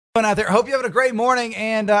Out there. Hope you're having a great morning,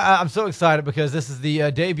 and I'm so excited because this is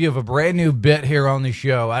the debut of a brand new bit here on the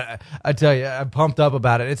show. I tell you, I'm pumped up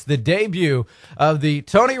about it. It's the debut of the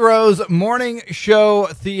Tony Rose Morning Show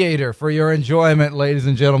Theater for your enjoyment, ladies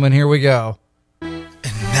and gentlemen. Here we go. And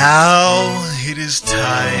now it is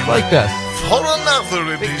time Like this. for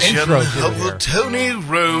another edition intro of here. the Tony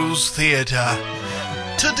Rose Theater.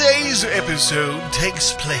 Today's episode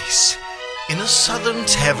takes place in a southern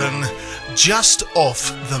tavern just off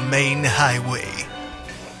the main highway.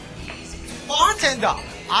 Bartender,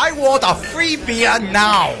 I want a free beer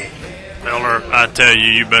now. Feller, I tell you,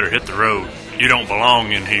 you better hit the road. You don't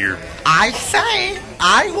belong in here. I say,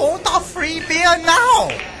 I want a free beer now.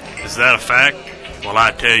 Is that a fact? Well,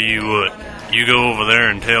 I tell you what. You go over there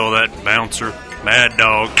and tell that bouncer, Mad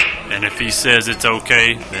Dog, and if he says it's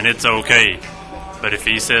okay, then it's okay. But if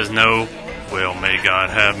he says no, well, may God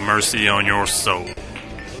have mercy on your soul.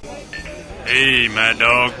 Hey, Mad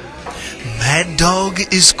Dog. Mad Dog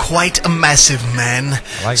is quite a massive man,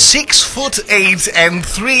 like it. 6'8" and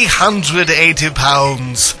 380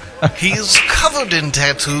 pounds. He is covered in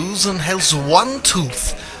tattoos and has one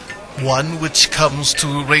tooth, one which comes to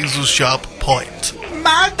a razor-sharp point.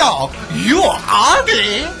 Mad Dog, you are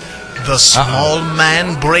ugly. The small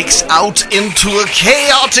man breaks out into a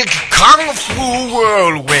chaotic kung fu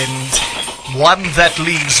whirlwind, one that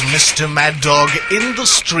leaves Mr. Mad Dog in the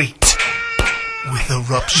street with a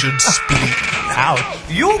ruptured spleen. Now,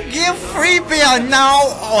 you give free beer now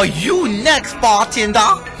or you next, bartender.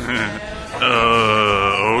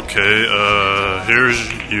 Okay,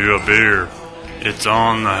 here's you a beer. It's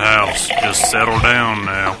on the house. Just settle down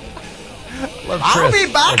now. Love I'll Chris.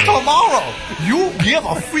 be back tomorrow. You give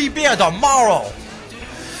a free beer tomorrow.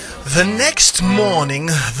 The next morning,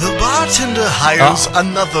 the bartender hires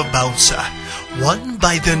another bouncer, one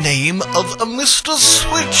by the name of a Mr.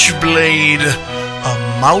 Switchblade,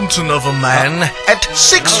 a mountain of a man at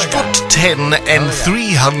 6'10" and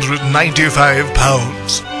 395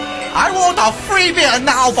 pounds. I want a free beer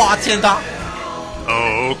now, bartender.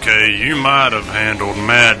 Oh, okay, you might have handled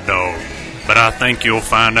Mad Dog, but I think you'll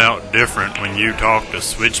find out different when you talk to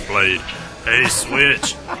Switchblade. Hey,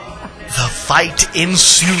 Switch. The fight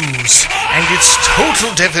ensues, and it's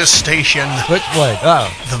total devastation. Switchblade. Oh.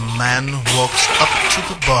 The man walks up to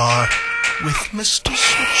the bar with Mr.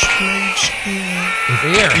 Switchblade's ear. His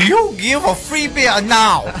ear. You give a free beer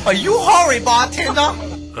now. You hurry, bartender.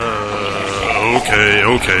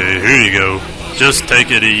 Okay, here you go. Just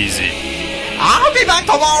take it easy. I'll be back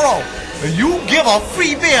tomorrow. You give a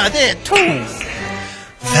free beer there too.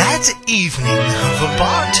 That evening, the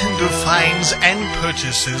bartender finds and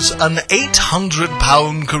purchases an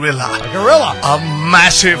 800-pound gorilla. Gorilla. A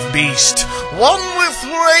massive beast, one with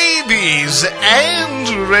rabies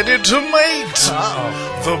and ready to mate.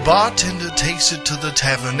 The bartender takes it to the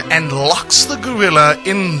tavern and locks the gorilla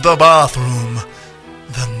in the bathroom.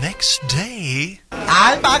 The next day...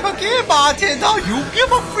 I'm back again, bartender. You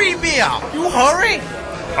give a free beer. You hurry.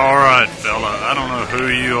 Alright, fella, I don't know who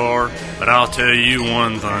you are, but I'll tell you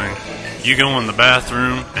one thing. You go in the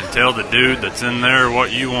bathroom and tell the dude that's in there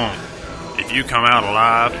what you want. If you come out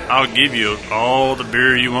alive, I'll give you all the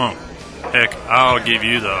beer you want. Heck, I'll give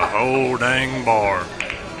you the whole dang bar.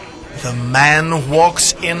 The man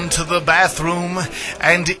walks into the bathroom,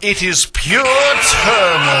 and it is pure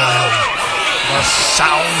turmoil. The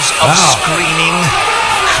sounds of screaming,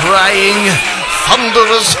 crying,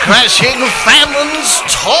 thunderous crashing, famines,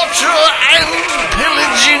 torture, and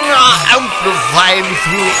pillaging are amplified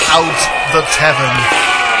throughout the tavern.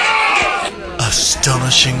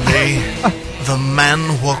 Astonishingly, the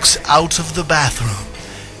man walks out of the bathroom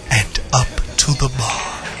and up to the bar.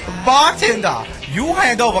 Bartender, you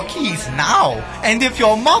hand over keys now. And if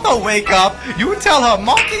your mother wake up, you tell her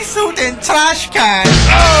monkey suit and trash can.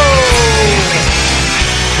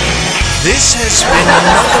 This has been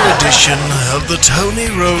another edition of the Tony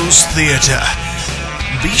Rose Theater.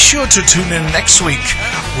 Be sure to tune in next week,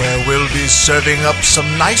 where we'll be serving up some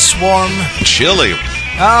nice warm chili.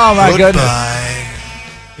 Oh, my goodness. goodbye.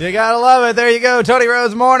 You gotta love it. There you go. Tony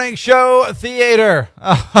Rose Morning Show Theater.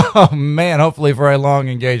 Oh, man. Hopefully for a long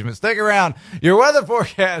engagement. Stick around. Your weather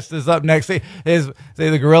forecast is up next. See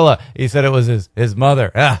the gorilla. He said it was his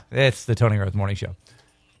mother. It's the Tony Rose Morning Show.